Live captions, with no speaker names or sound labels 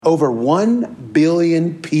Over 1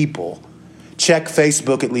 billion people check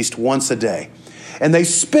Facebook at least once a day. And they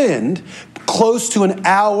spend close to an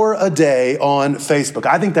hour a day on Facebook.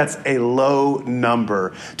 I think that's a low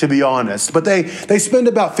number, to be honest. But they spend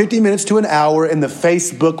about 50 minutes to an hour in the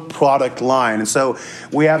Facebook product line. And so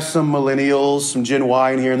we have some millennials, some Gen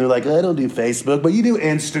Y in here, and they're like, I don't do Facebook, but you do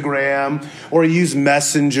Instagram or you use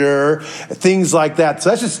Messenger, things like that. So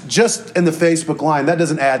that's just in the Facebook line. That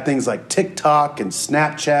doesn't add things like TikTok and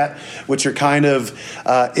Snapchat, which are kind of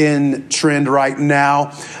in trend right now.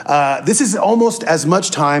 This is almost as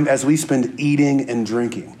much time as we spend eating and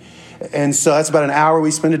drinking. And so that's about an hour we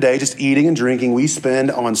spend a day just eating and drinking. We spend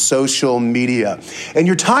on social media. And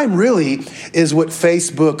your time really is what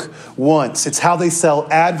Facebook wants. It's how they sell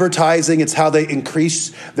advertising. It's how they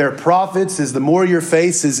increase their profits. Is the more your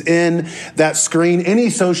face is in that screen, any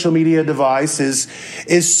social media device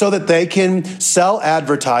is so that they can sell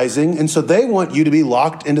advertising. And so they want you to be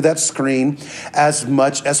locked into that screen as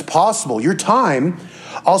much as possible. Your time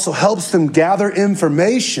also helps them gather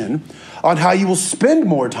information on how you will spend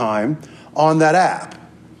more time on that app.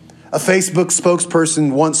 A Facebook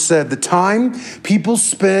spokesperson once said, the time people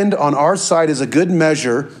spend on our site is a good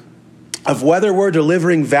measure of whether we're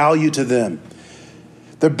delivering value to them.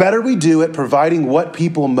 The better we do at providing what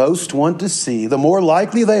people most want to see, the more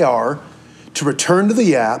likely they are to return to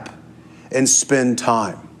the app and spend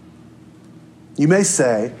time. You may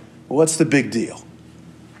say, well, what's the big deal?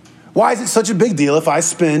 Why is it such a big deal if I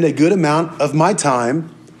spend a good amount of my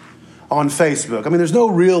time on Facebook? I mean, there's no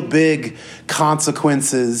real big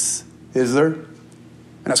consequences, is there?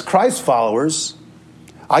 And as Christ followers,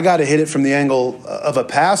 I got to hit it from the angle of a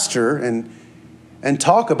pastor and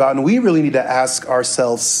talk about, and we really need to ask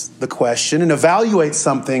ourselves the question and evaluate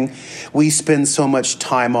something we spend so much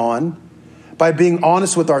time on by being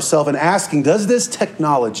honest with ourselves and asking, does this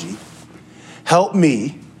technology help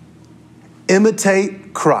me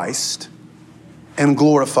imitate Christ and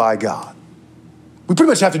glorify God? We pretty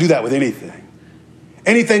much have to do that with anything.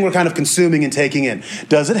 Anything we're kind of consuming and taking in.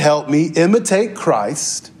 Does it help me imitate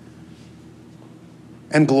Christ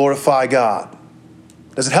and glorify God?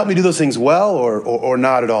 Does it help me do those things well or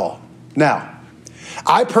not at all? Now,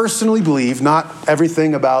 I personally believe not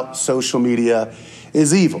everything about social media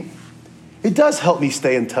is evil. It does help me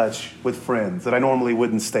stay in touch with friends that I normally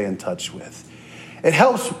wouldn't stay in touch with. It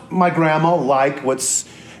helps my grandma like what's,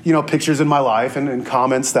 pictures in my life and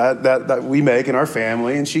comments that we make in our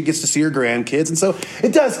family, and she gets to see her grandkids. And so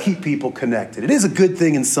it does keep people connected. It is a good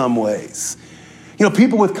thing in some ways.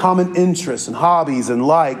 People with common interests and hobbies and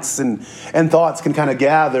likes and thoughts can kind of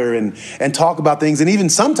gather and talk about things. And even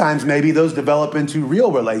sometimes maybe those develop into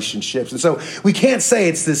real relationships. And so we can't say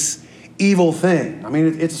it's this evil thing. I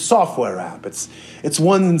mean, it's a software app. It's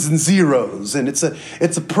ones and zeros, and it's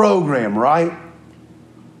a program, right?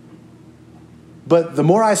 But the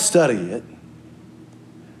more I study it,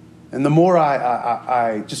 and the more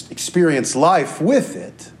I just experience life with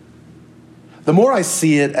it, the more I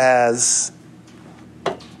see it as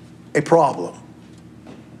a problem,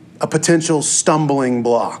 a potential stumbling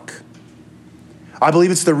block. I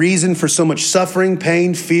believe it's the reason for so much suffering,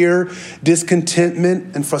 pain, fear,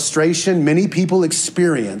 discontentment, and frustration many people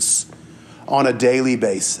experience on a daily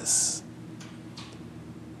basis.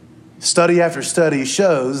 Study after study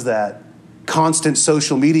shows that constant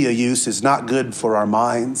social media use is not good for our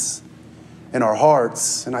minds and our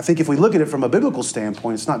hearts. And I think if we look at it from a biblical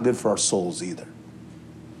standpoint, it's not good for our souls either.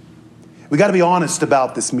 We got to be honest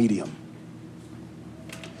about this medium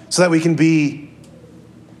so that we can be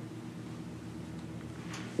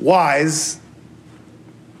wise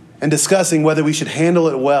in discussing whether we should handle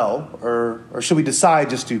it well or should we decide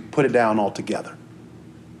just to put it down altogether.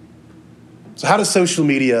 So how does social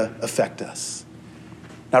media affect us?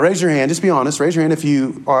 Now, raise your hand. Just be honest. Raise your hand if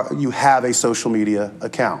you have a social media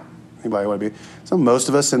account. Anybody want to be? So most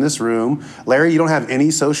of us in this room. Larry, you don't have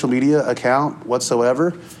any social media account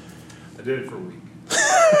whatsoever? I did it for a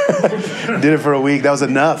week. Did it for a week. That was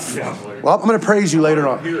enough. Yeah, well, I'm going to praise you later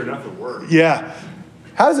on. Here, enough at work. Yeah.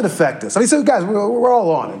 How does it affect us? I mean, so guys, we're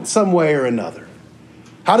all on it in some way or another.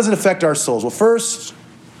 How does it affect our souls? Well, first,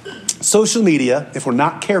 social media, if we're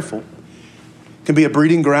not careful, can be a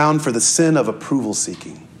breeding ground for the sin of approval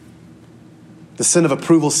seeking. The sin of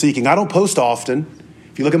approval seeking. I don't post often.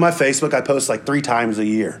 If you look at my Facebook, I post like 3 times a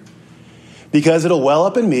year because it'll well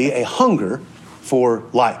up in me a hunger for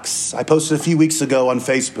likes. I posted a few weeks ago on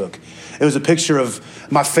Facebook. It was a picture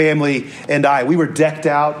of my family and I. We were decked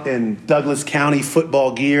out in Douglas County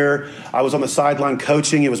football gear. I was on the sideline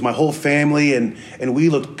coaching. It was my whole family, and we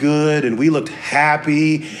looked good, and we looked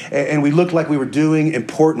happy, and we looked like we were doing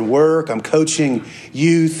important work. I'm coaching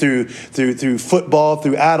youth through football,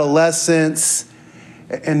 through adolescence.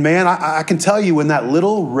 And man, I can tell you when that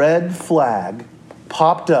little red flag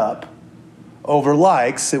popped up over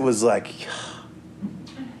likes, it was like,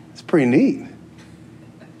 it's pretty neat.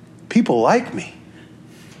 People like me.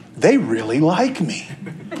 They really like me.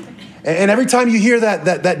 And every time you hear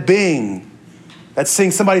that bing, that's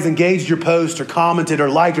saying somebody's engaged your post or commented or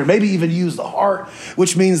liked or maybe even used the heart,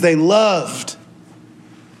 which means they loved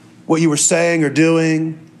what you were saying or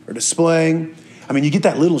doing or displaying. I mean, you get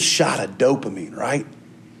that little shot of dopamine, right?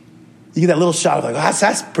 You get that little shot of like, oh,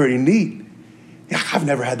 that's pretty neat. Yeah, I've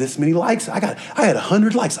never had this many likes. I had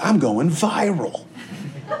 100 likes. I'm going viral.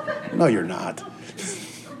 No, you're not.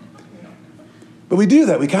 But we do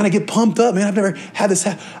that. We kind of get pumped up. Man, I've never had this.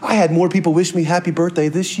 I had more people wish me happy birthday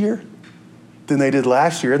this year than they did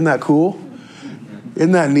last year. Isn't that cool?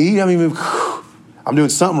 Isn't that neat? I mean, I'm doing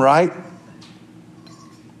something right.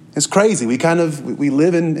 It's crazy. We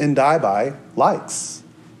live and die by likes.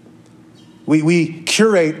 We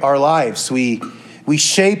curate our lives. We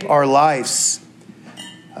shape our lives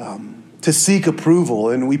to seek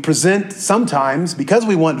approval. And we present sometimes, because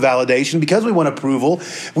we want validation, because we want approval,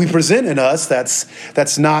 we present in us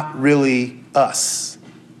that's not really us.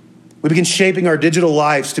 We begin shaping our digital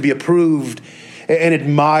lives to be approved and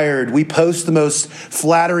admired. We post the most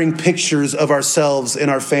flattering pictures of ourselves in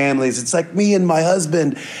our families. It's like me and my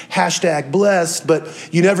husband, #blessed, but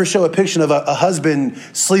you never show a picture of a husband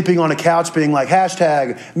sleeping on a couch being like,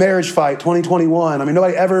 #marriage fight 2021. I mean,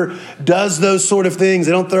 nobody ever does those sort of things.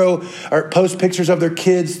 They don't throw or post pictures of their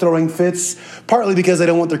kids throwing fits, partly because they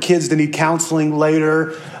don't want their kids to need counseling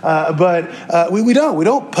later. But we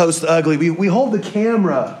don't post ugly. We hold the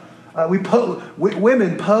camera.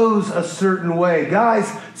 Women pose a certain way. Guys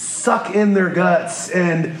suck in their guts,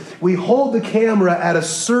 and we hold the camera at a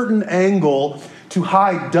certain angle to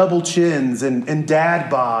hide double chins and dad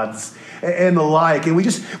bods and the like. And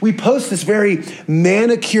we post this very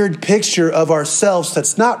manicured picture of ourselves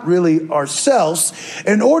that's not really ourselves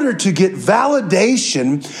in order to get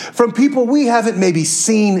validation from people we haven't maybe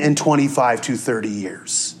seen in 25 to 30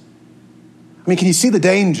 years. I mean, can you see the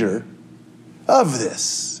danger of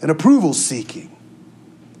this and approval seeking?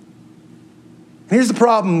 And here's the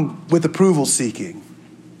problem with approval seeking.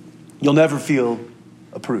 You'll never feel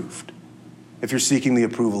approved if you're seeking the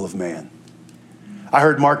approval of man. I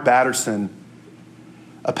heard Mark Batterson,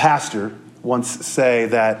 a pastor, once say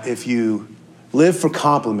that if you live for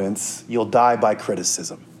compliments, you'll die by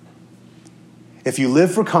criticism. If you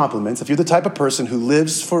live for compliments, if you're the type of person who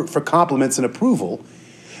lives for compliments and approval,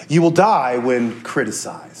 you will die when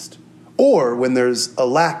criticized. Or when there's a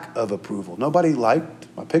lack of approval. Nobody liked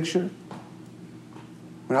my picture.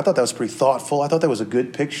 I mean, I thought that was pretty thoughtful. I thought that was a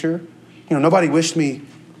good picture. You know, nobody wished me.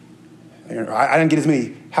 I didn't get as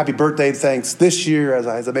many happy birthday thanks this year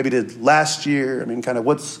as I maybe did last year. I mean, kind of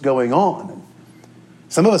what's going on? And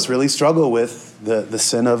some of us really struggle with the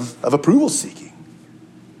sin of approval seeking.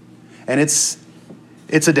 And it's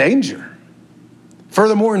a danger.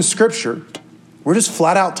 Furthermore, in Scripture, we're just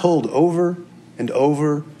flat out told over and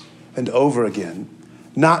over and over again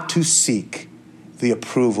not to seek the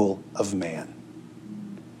approval of man.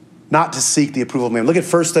 Not to seek the approval of man. Look at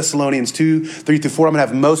 1 Thessalonians 2, 3 through 4. I'm going to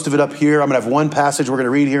have most of it up here. I'm going to have one passage we're going to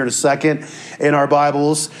read here in a second in our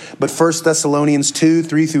Bibles. But 1 Thessalonians 2,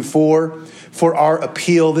 3 through 4. For our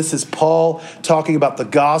appeal, this is Paul talking about the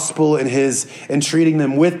gospel and treating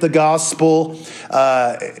them with the gospel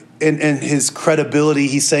and his credibility.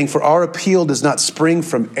 He's saying, for our appeal does not spring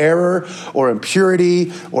from error or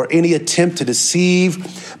impurity or any attempt to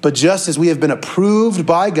deceive, but just as we have been approved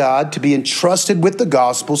by God to be entrusted with the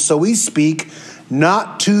gospel, so we speak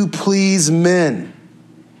not to please men,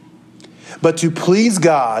 but to please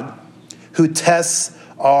God who tests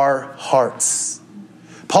our hearts.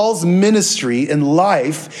 Paul's ministry in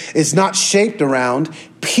life is not shaped around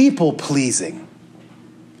people pleasing.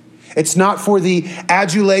 It's not for the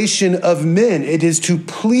adulation of men. It is to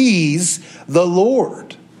please the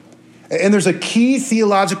Lord. And there's a key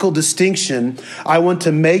theological distinction I want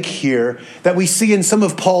to make here that we see in some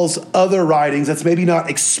of Paul's other writings that's maybe not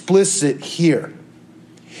explicit here.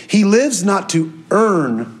 He lives not to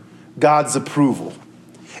earn God's approval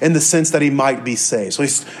in the sense that he might be saved. So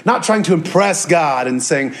he's not trying to impress God and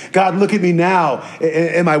saying, God, look at me now.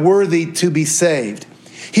 Am I worthy to be saved?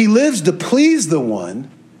 He lives to please the one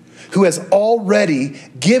who has already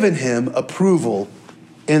given him approval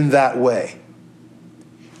in that way.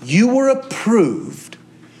 You were approved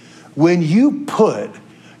when you put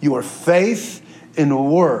your faith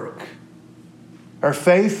and work, or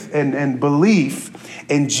faith and belief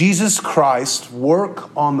in Jesus Christ's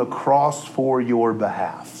work on the cross for your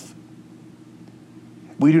behalf.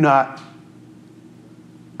 We do not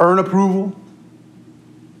earn approval.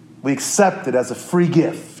 We accept it as a free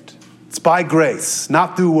gift. It's by grace,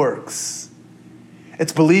 not through works.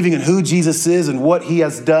 It's believing in who Jesus is and what he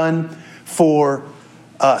has done for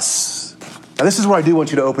us. Now, this is where I do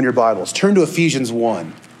want you to open your Bibles. Turn to Ephesians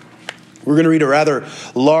 1. We're going to read a rather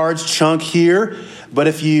large chunk here, but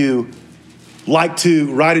if you like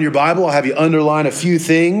to write in your Bible, I'll have you underline a few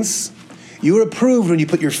things. You are approved when you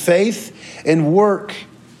put your faith and work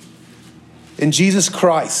in Jesus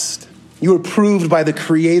Christ. You are approved by the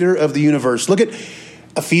creator of the universe. Look at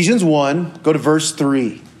Ephesians 1, go to verse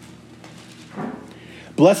 3.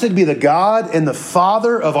 Blessed be the God and the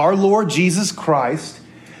Father of our Lord Jesus Christ,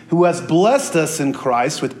 who has blessed us in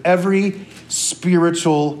Christ with every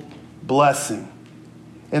spiritual blessing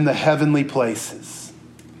in the heavenly places,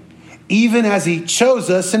 even as he chose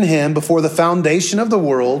us in him before the foundation of the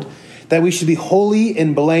world, that we should be holy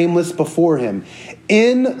and blameless before him.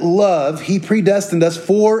 In love, he predestined us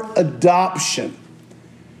for adoption.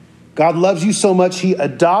 God loves you so much, he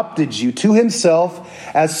adopted you to himself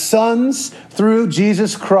as sons through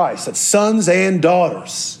Jesus Christ, as sons and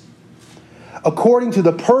daughters, according to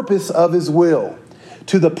the purpose of his will,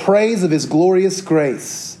 to the praise of his glorious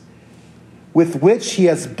grace, with which he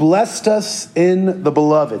has blessed us in the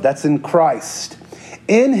beloved. That's in Christ.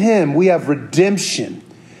 In him we have redemption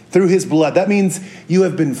through his blood. That means you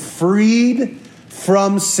have been freed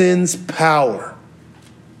from sin's power.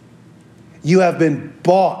 You have been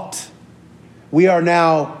bought. We are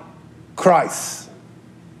now Christ.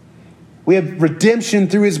 We have redemption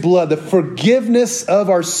through his blood, the forgiveness of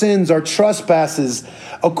our sins, our trespasses,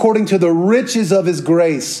 according to the riches of his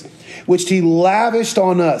grace, which he lavished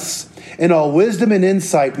on us in all wisdom and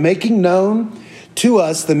insight, making known to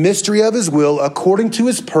us the mystery of his will, according to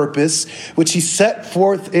his purpose, which he set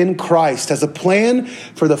forth in Christ as a plan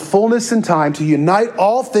for the fullness and time to unite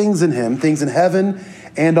all things in him, things in heaven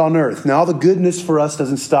and on earth. Now, the goodness for us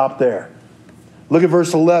doesn't stop there. Look at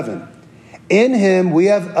verse 11. In him we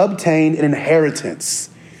have obtained an inheritance.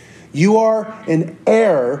 You are an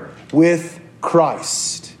heir with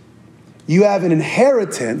Christ. You have an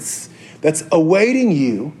inheritance that's awaiting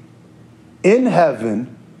you in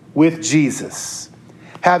heaven with Jesus,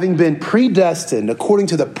 having been predestined according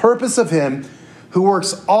to the purpose of him who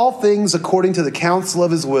works all things according to the counsel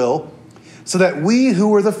of his will, so that we who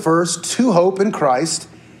were the first to hope in Christ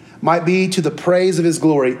might be to the praise of his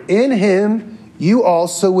glory. In him you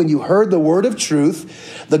also, when you heard the word of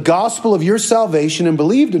truth, the gospel of your salvation, and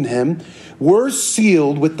believed in him, were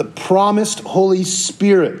sealed with the promised Holy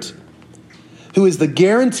Spirit, who is the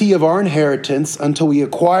guarantee of our inheritance until we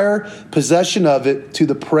acquire possession of it to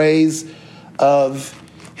the praise of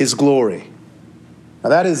his glory. Now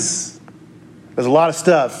there's a lot of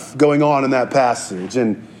stuff going on in that passage,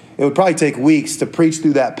 and it would probably take weeks to preach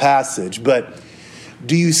through that passage, but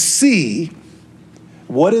do you see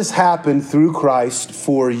what has happened through Christ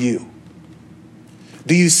for you?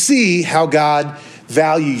 Do you see how God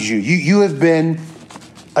values you? You have been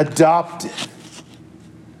adopted.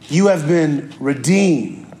 You have been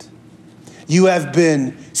redeemed. You have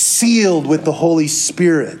been sealed with the Holy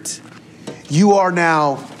Spirit. You are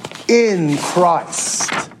now in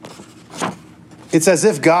Christ. It's as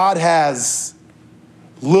if God has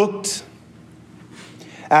looked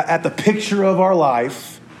at the picture of our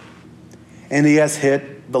life and he has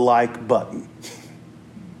hit the like button.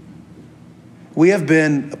 We have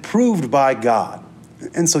been approved by God.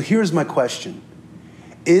 And so here's my question.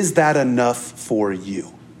 Is that enough for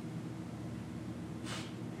you?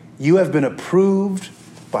 You have been approved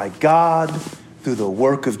by God through the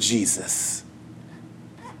work of Jesus.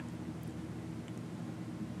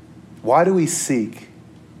 Why do we seek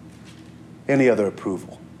any other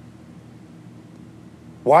approval?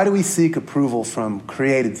 Why do we seek approval from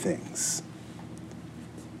created things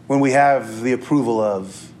when we have the approval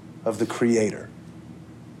of the Creator?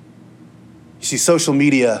 You see, social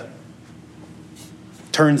media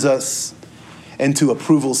turns us into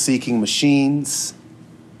approval-seeking machines.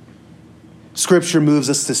 Scripture moves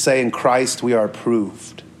us to say in Christ we are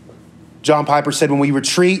approved. John Piper said, when we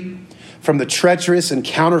retreat from the treacherous and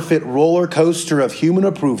counterfeit roller coaster of human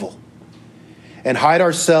approval and hide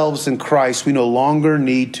ourselves in Christ, we no longer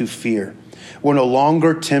need to fear. We're no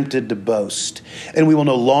longer tempted to boast, and we will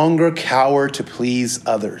no longer cower to please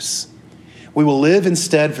others. We will live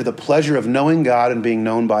instead for the pleasure of knowing God and being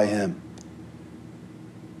known by him.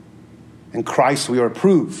 In Christ we are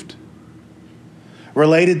approved.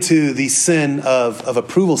 Related to the sin of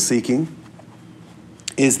approval seeking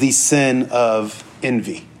is the sin of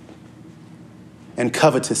envy and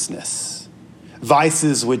covetousness,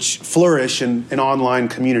 vices which flourish in online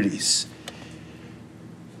communities.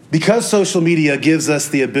 Because social media gives us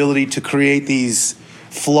the ability to create these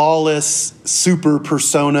flawless super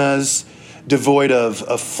personas devoid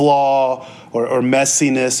of flaw or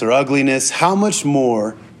messiness or ugliness, how much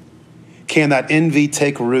more can that envy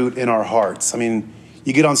take root in our hearts? I mean,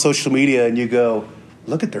 you get on social media and you go,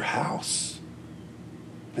 look at their house.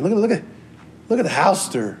 I mean, look at the house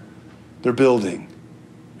they're building.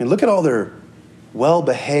 I mean, look at all their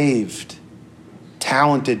well-behaved,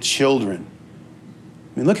 talented children.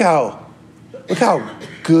 I mean, look how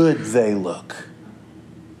good they look.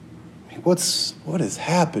 I mean, what has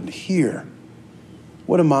happened here?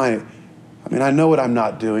 What am I mean, I know what I'm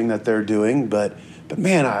not doing that they're doing, but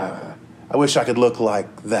man, I wish I could look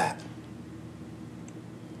like that.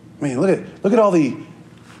 I mean, look at all the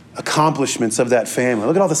accomplishments of that family.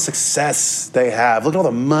 Look at all the success they have. Look at all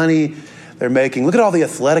the money they're making. Look at all the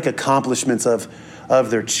athletic accomplishments of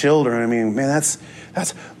their children. I mean, man, that's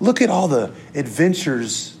look at all the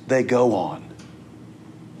adventures they go on.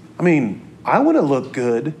 I mean, I want to look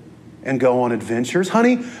good and go on adventures.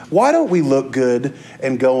 Honey, why don't we look good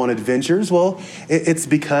and go on adventures? Well, it's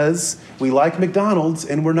because we like McDonald's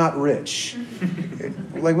and we're not rich.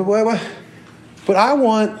 Like, but I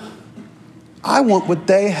want what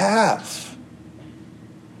they have.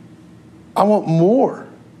 I want more.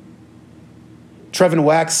 Trevin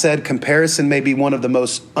Wax said, comparison may be one of the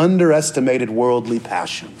most underestimated worldly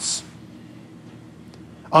passions.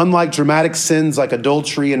 Unlike dramatic sins like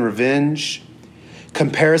adultery and revenge,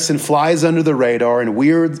 comparison flies under the radar and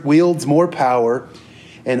wields more power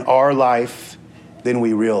in our life than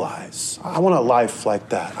we realize. I want a life like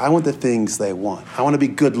that. I want the things they want. I want to be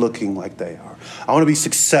good looking like they are. I want to be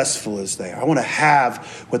successful as they are. I want to have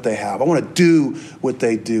what they have. I want to do what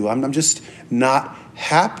they do. I'm just not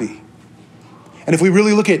happy. And if we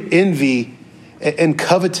really look at envy and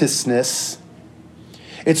covetousness,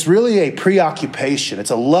 it's really a preoccupation.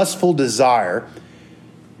 It's a lustful desire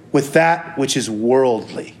with that which is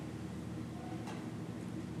worldly.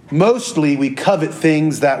 Mostly we covet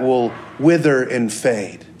things that will wither and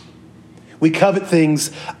fade. We covet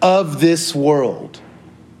things of this world.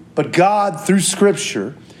 But God, through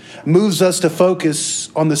Scripture, moves us to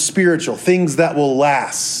focus on the spiritual, things that will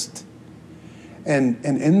last. And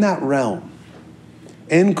in that realm,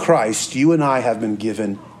 in Christ, you and I have been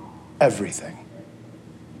given everything.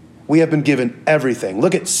 We have been given everything.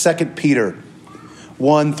 Look at 2 Peter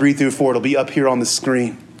 1, 3 through 4. It'll be up here on the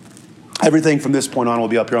screen. Everything from this point on will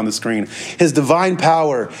be up here on the screen. His divine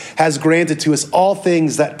power has granted to us all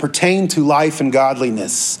things that pertain to life and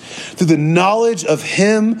godliness through the knowledge of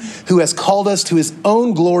him who has called us to his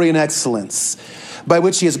own glory and excellence, by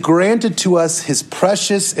which he has granted to us his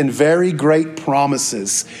precious and very great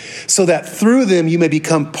promises, so that through them you may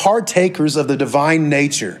become partakers of the divine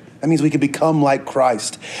nature. That means we can become like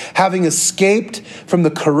Christ, having escaped from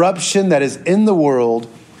the corruption that is in the world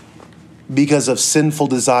because of sinful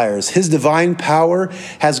desires. His divine power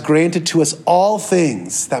has granted to us all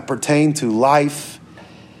things that pertain to life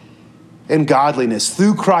and godliness.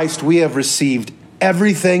 Through Christ, we have received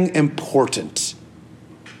everything important.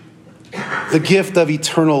 The gift of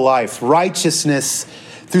eternal life, righteousness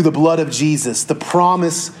through the blood of Jesus, the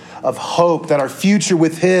promise of hope that our future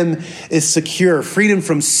with him is secure, freedom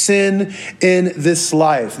from sin in this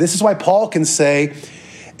life. This is why Paul can say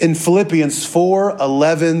in Philippians 4,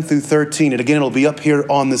 11 through 13, and again, it'll be up here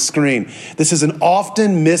on the screen. This is an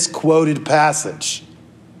often misquoted passage.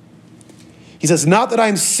 He says, not that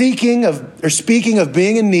I'm speaking of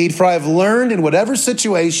being in need, for I have learned in whatever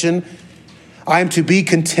situation I am to be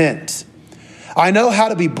content. I know how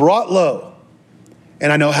to be brought low,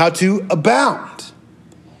 and I know how to abound.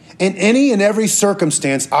 In any and every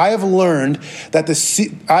circumstance, I have learned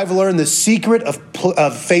the secret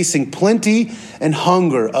of facing plenty and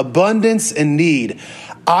hunger, abundance and need.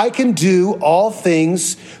 I can do all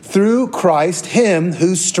things through Christ, him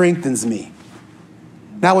who strengthens me.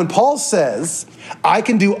 Now, when Paul says, I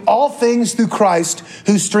can do all things through Christ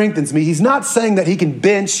who strengthens me, he's not saying that he can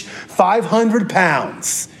bench 500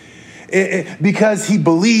 pounds. Because he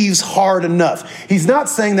believes hard enough. He's not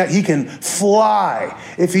saying that he can fly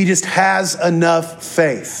if he just has enough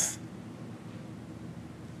faith.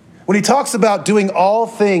 When he talks about doing all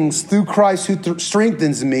things through Christ who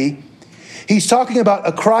strengthens me, he's talking about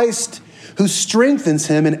a Christ who strengthens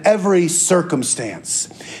him in every circumstance.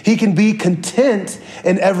 He can be content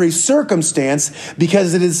in every circumstance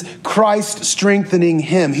because it is Christ strengthening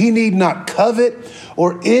him. He need not covet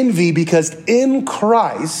or envy because in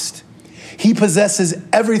Christ, he possesses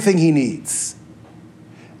everything he needs.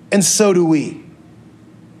 And so do we.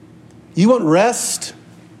 You want rest?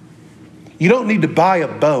 You don't need to buy a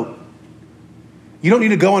boat. You don't need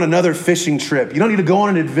to go on another fishing trip. You don't need to go on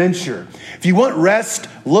an adventure. If you want rest,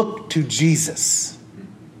 look to Jesus.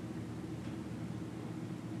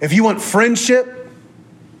 If you want friendship,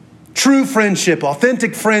 true friendship,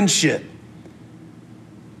 authentic friendship,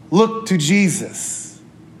 look to Jesus.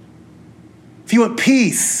 If you want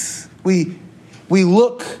peace, we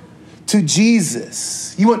look to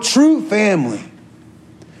Jesus. You want true family,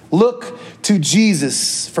 look to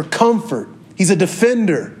Jesus for comfort. He's a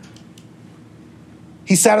defender.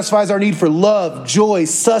 He satisfies our need for love, joy,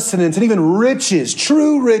 sustenance, and even riches,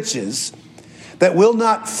 true riches that will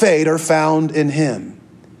not fade are found in him.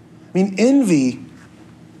 I mean, envy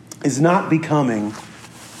is not becoming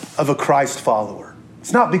of a Christ follower.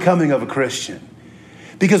 It's not becoming of a Christian.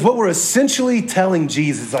 Because what we're essentially telling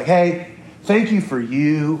Jesus is like, hey, thank you for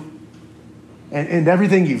you and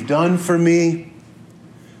everything you've done for me,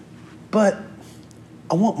 but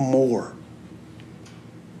I want more.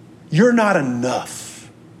 You're not enough.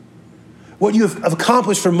 What you have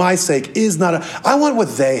accomplished for my sake is not enough. I want what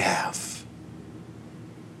they have.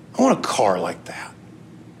 I want a car like that.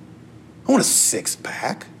 I want a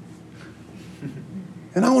six-pack.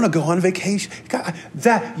 And I want to go on vacation. God,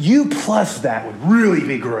 that you plus that would really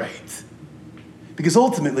be great. Because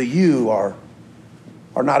ultimately you are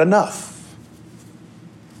not enough.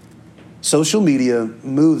 Social media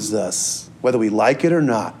moves us, whether we like it or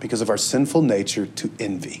not, because of our sinful nature, to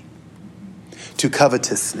envy, to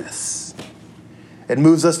covetousness. It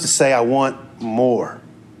moves us to say, I want more.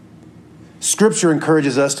 Scripture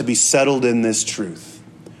encourages us to be settled in this truth.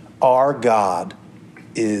 Our God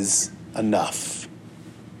is enough.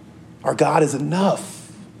 Our God is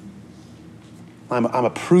enough. I'm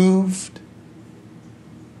approved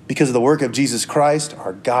because of the work of Jesus Christ.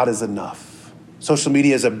 Our God is enough. Social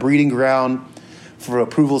media is a breeding ground for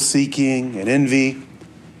approval seeking and envy.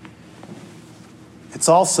 It's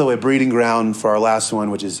also a breeding ground for our last one,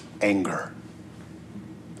 which is anger.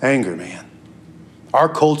 Anger, man. Our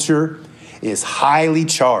culture is highly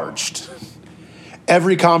charged.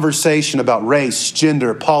 Every conversation about race,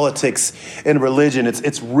 gender, politics, and religion,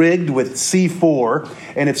 it's rigged with C4,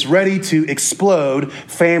 and it's ready to explode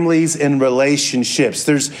families and relationships.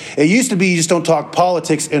 It used to be you just don't talk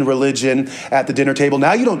politics and religion at the dinner table.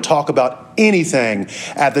 Now you don't talk about anything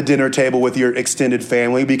at the dinner table with your extended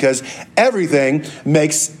family because everything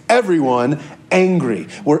makes everyone angry.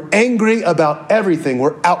 We're angry about everything.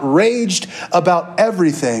 We're outraged about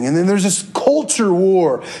everything. And then there's this culture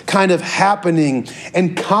war kind of happening.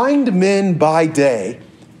 And kind men by day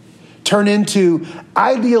turn into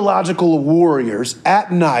ideological warriors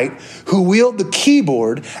at night who wield the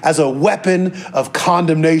keyboard as a weapon of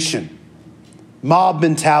condemnation. Mob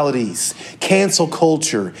mentalities, cancel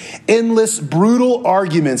culture, endless brutal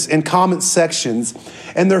arguments in comment sections,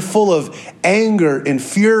 and they're full of anger and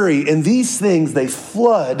fury. And these things, they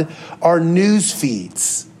flood our news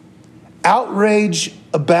feeds. Outrage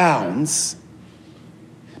abounds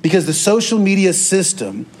because the social media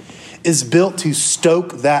system is built to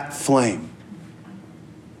stoke that flame.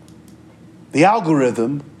 The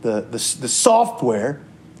algorithm, the software,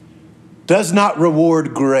 does not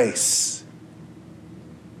reward grace.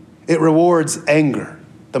 It rewards anger.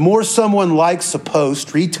 The more someone likes a post,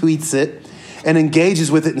 retweets it, and engages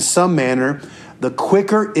with it in some manner, the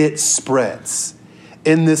quicker it spreads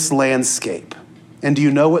in this landscape. And do you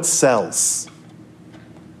know what sells?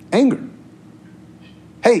 Anger.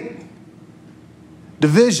 Hate.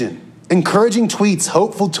 Division. Encouraging tweets,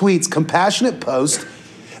 hopeful tweets, compassionate posts,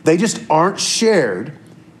 they just aren't shared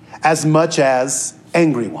as much as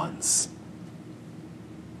angry ones.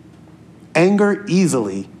 Anger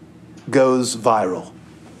easily goes viral.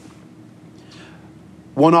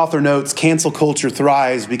 One author notes, cancel culture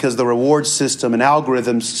thrives because the reward system and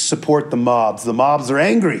algorithms support the mobs. The mobs are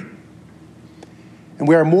angry. And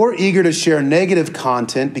we are more eager to share negative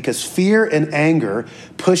content because fear and anger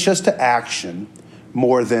push us to action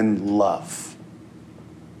more than love.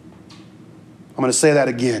 I'm going to say that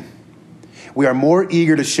again. We are more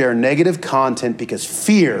eager to share negative content because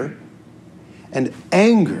fear and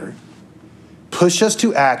anger push us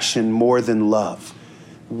to action more than love.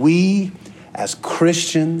 We, as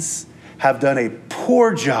Christians, have done a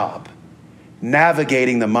poor job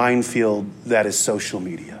navigating the minefield that is social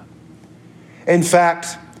media. In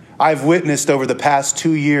fact, I've witnessed over the past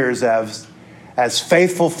 2 years as as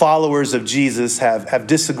faithful followers of Jesus, have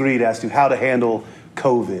disagreed as to how to handle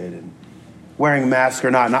COVID and wearing masks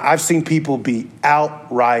or not. And I've seen people be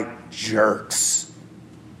outright jerks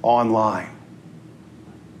online,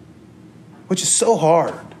 which is so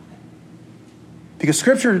hard. Because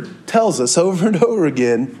Scripture tells us over and over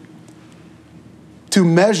again to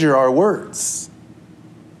measure our words.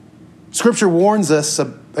 Scripture warns us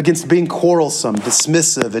against being quarrelsome,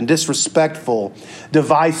 dismissive, and disrespectful,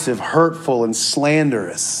 divisive, hurtful, and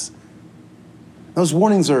slanderous. Those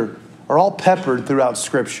warnings are all peppered throughout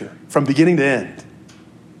Scripture from beginning to end.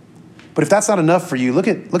 But if that's not enough for you, look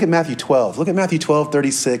at Matthew 12. Look at Matthew 12,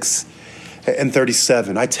 36 and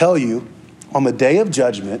 37. I tell you, on the day of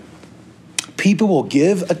judgment, people will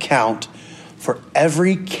give account for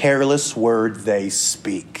every careless word they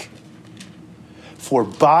speak. For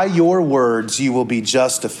by your words you will be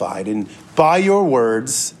justified, and by your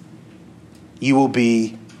words you will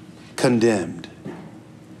be condemned.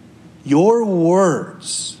 Your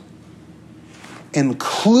words,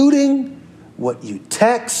 including what you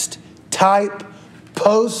text, type,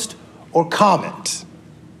 post, or comment,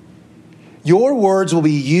 your words will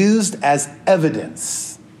be used as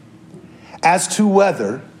evidence as to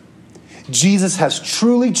whether Jesus has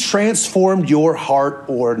truly transformed your heart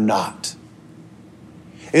or not.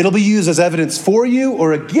 It'll be used as evidence for you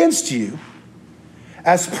or against you,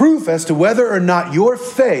 as proof as to whether or not your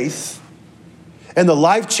faith and the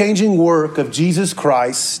life-changing work of Jesus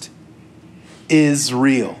Christ is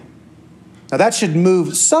real. Now that should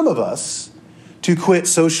move some of us to quit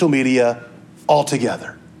social media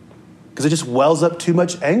altogether, because it just wells up too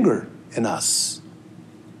much anger in us.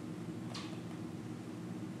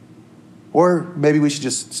 Or maybe we should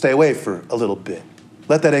just stay away for a little bit.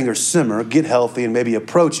 Let that anger simmer, get healthy, and maybe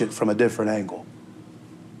approach it from a different angle.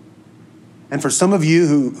 And for some of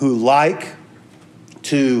you who like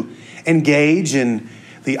to engage in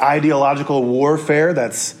the ideological warfare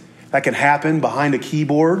that can happen behind a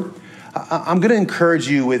keyboard, I'm going to encourage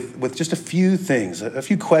you with just a few things, a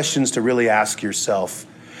few questions to really ask yourself.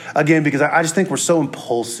 Again, because I just think we're so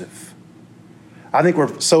impulsive. I think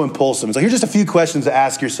we're so impulsive. And so here's just a few questions to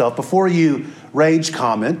ask yourself before you rage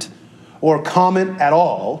comment or comment at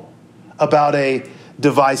all about a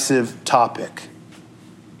divisive topic.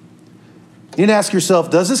 You need to ask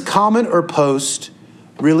yourself, does this comment or post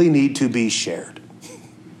really need to be shared?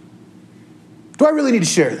 Do I really need to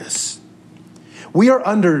share this? We are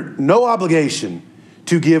under no obligation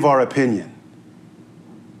to give our opinion.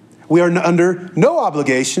 We are under no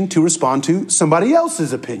obligation to respond to somebody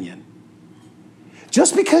else's opinion.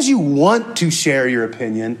 Just because you want to share your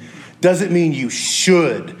opinion doesn't mean you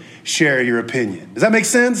should share your opinion. Does that make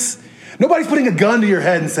sense? Nobody's putting a gun to your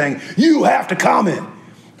head and saying, you have to comment.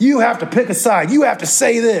 You have to pick a side. You have to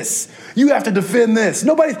say this. You have to defend this.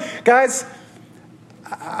 Guys,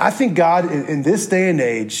 I think God in this day and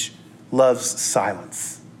age loves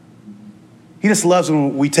silence. He just loves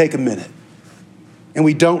when we take a minute and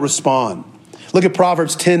we don't respond. Look at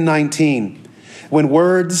Proverbs 10:19. When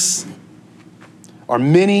words are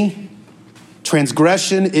many,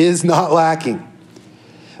 transgression is not lacking.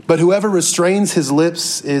 But whoever restrains his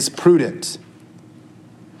lips is prudent.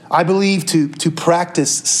 I believe to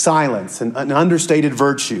practice silence, an understated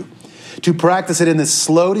virtue, to practice it in this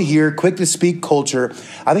slow to hear, quick to speak culture,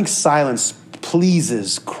 I think silence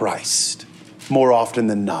pleases Christ more often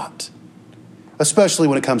than not, especially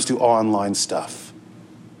when it comes to online stuff.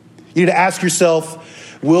 You need to ask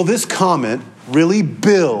yourself, will this comment really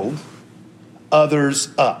build others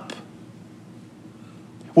up?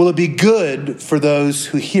 Will it be good for those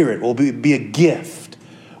who hear it? Will it be a gift?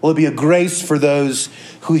 Will it be a grace for those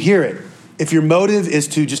who hear it? If your motive is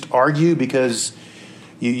to just argue because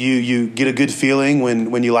you get a good feeling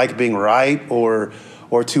when you like being right, or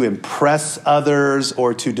to impress others,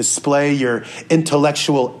 or to display your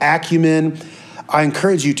intellectual acumen, I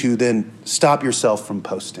encourage you to then stop yourself from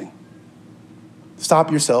posting.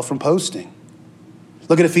 Stop yourself from posting.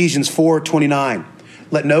 Look at Ephesians 4:29.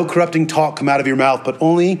 Let no corrupting talk come out of your mouth, but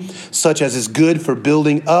only such as is good for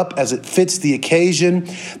building up as it fits the occasion,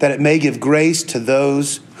 that it may give grace to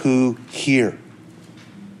those who hear.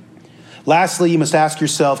 Lastly, you must ask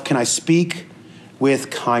yourself, can I speak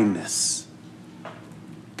with kindness?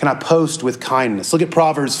 Can I post with kindness? Look at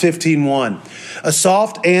Proverbs 15:1. A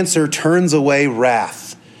soft answer turns away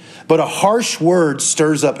wrath, but a harsh word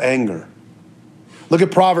stirs up anger. Look at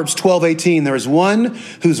Proverbs 12:18. There is one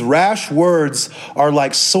whose rash words are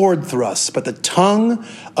like sword thrusts, but the tongue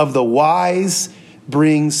of the wise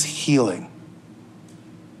brings healing.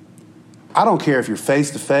 I don't care if you're face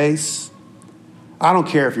to face. I don't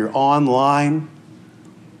care if you're online.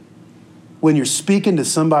 when you're speaking to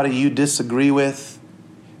somebody you disagree with,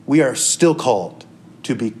 we are still called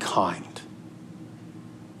to be kind.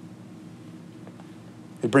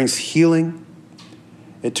 It brings healing.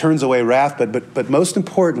 It turns away wrath. But most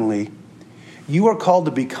importantly, you are called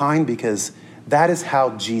to be kind because that is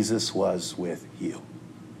how Jesus was with you.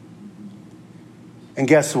 And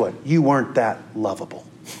guess what? You weren't that lovable.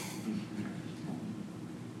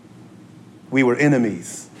 We were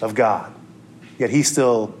enemies of God, yet he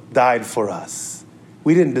still died for us.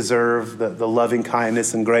 We didn't deserve the loving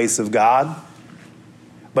kindness and grace of God,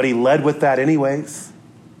 but he led with that anyways.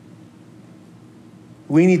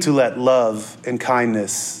 We need to let love and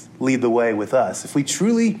kindness lead the way with us. If we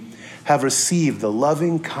truly have received the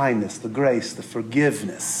loving kindness, the grace, the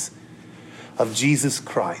forgiveness of Jesus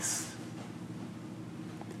Christ,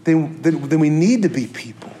 then we need to be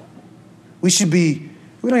people. We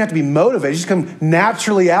don't have to be motivated. It just come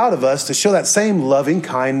naturally out of us to show that same loving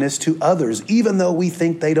kindness to others, even though we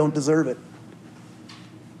think they don't deserve it.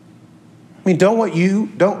 I mean, don't you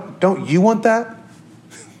want that?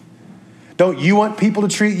 Don't you want people to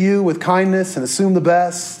treat you with kindness and assume the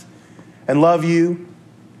best and love you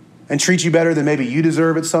and treat you better than maybe you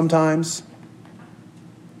deserve it sometimes?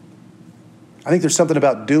 I think there's something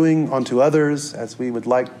about doing unto others as we would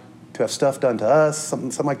like to have stuff done to us,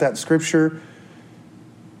 something like that in Scripture.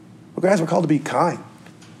 But guys, we're called to be kind.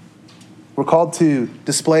 We're called to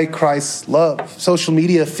display Christ's love. Social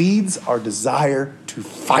media feeds our desire to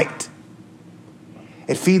fight.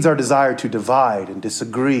 It feeds our desire to divide and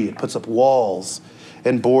disagree. It puts up walls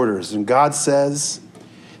and borders. And God says,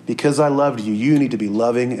 because I loved you, you need to be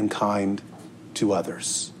loving and kind to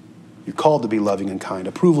others. You're called to be loving and kind.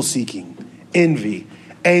 Approval seeking, envy,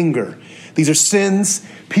 anger. These are sins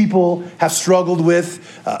people have struggled with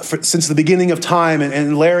since the beginning of time.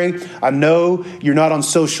 And Larry, I know you're not on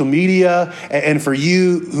social media. And for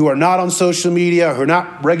you who are not on social media, who are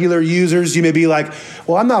not regular users, you may be like,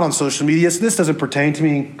 well, I'm not on social media, so this doesn't pertain to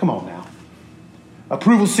me. Come on now.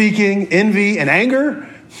 Approval seeking, envy, and anger,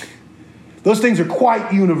 those things are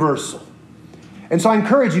quite universal. And so I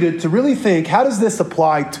encourage you to really think, how does this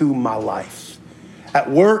apply to my life? At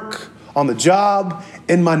work, on the job,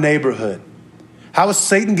 in my neighborhood. How is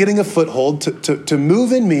Satan getting a foothold to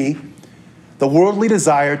move in me the worldly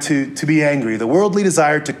desire to be angry, the worldly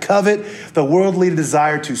desire to covet, the worldly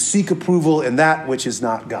desire to seek approval in that which is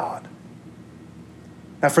not God?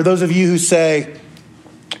 Now, for those of you who say,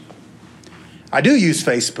 I do use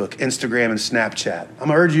Facebook, Instagram, and Snapchat, I'm going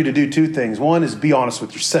to urge you to do two things. One is be honest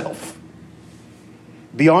with yourself.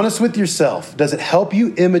 Be honest with yourself. Does it help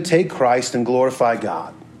you imitate Christ and glorify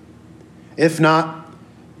God? If not,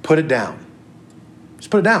 put it down. Just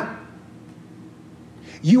put it down.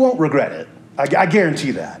 You won't regret it. I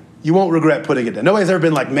guarantee that. You won't regret putting it down. Nobody's ever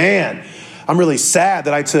been like, man, I'm really sad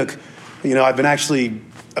that I've been actually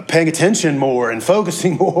paying attention more and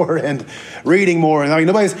focusing more and reading more. And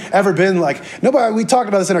nobody's ever been like, we talked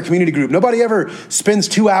about this in our community group. Nobody ever spends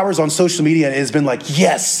 2 hours on social media and has been like,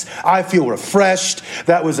 yes, I feel refreshed.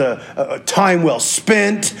 That was a time well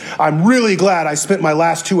spent. I'm really glad I spent my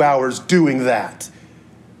last 2 hours doing that.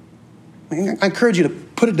 I encourage you to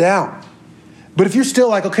put it down. But if you're still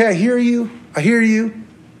like, okay, I hear you,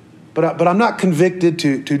 but I'm not convicted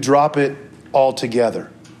to drop it altogether.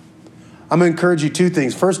 I'm going to encourage you two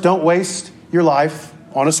things. First, don't waste your life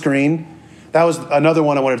on a screen. That was another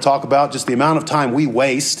one I wanted to talk about, just the amount of time we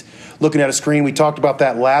waste looking at a screen. We talked about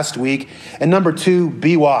that last week. And number two,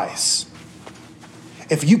 be wise.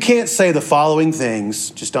 If you can't say the following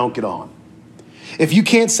things, just don't get on. If you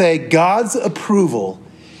can't say God's approval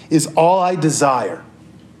is all I desire,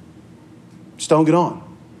 just don't get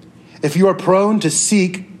on. If you are prone to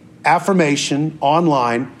seek affirmation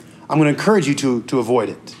online, I'm going to encourage you to avoid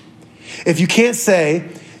it. If you can't say,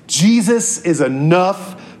 Jesus is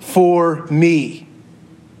enough for me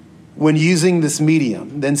when using this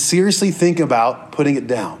medium, then seriously think about putting it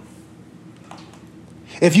down.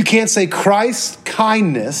 If you can't say Christ's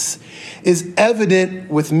kindness is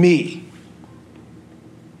evident with me,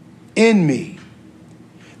 in me,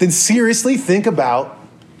 then seriously think about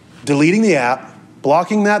deleting the app,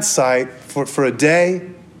 blocking that site for a day,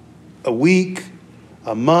 a week,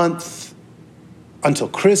 a month, until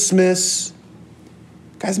Christmas,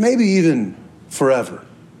 guys, maybe even forever.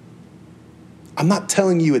 I'm not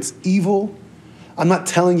telling you it's evil. I'm not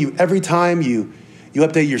telling you every time you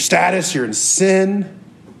update your status, you're in sin.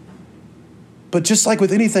 But just like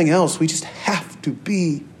with anything else, we just have to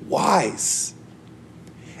be wise.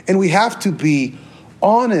 And we have to be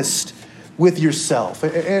honest with yourself.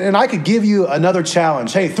 And I could give you another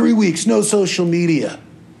challenge. Hey, 3 weeks, no social media.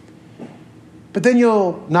 But then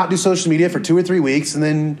you'll not do social media for 2 or 3 weeks, and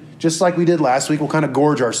then just like we did last week, we'll kind of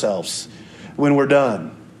gorge ourselves when we're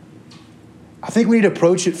done. I think we need to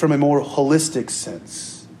approach it from a more holistic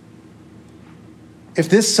sense. If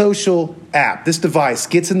this social app, this device,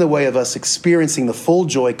 gets in the way of us experiencing the full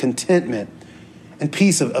joy, contentment, and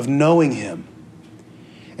peace of knowing him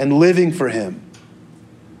and living for him,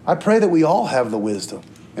 I pray that we all have the wisdom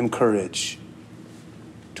and courage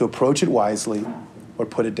to approach it wisely or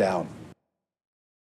put it down.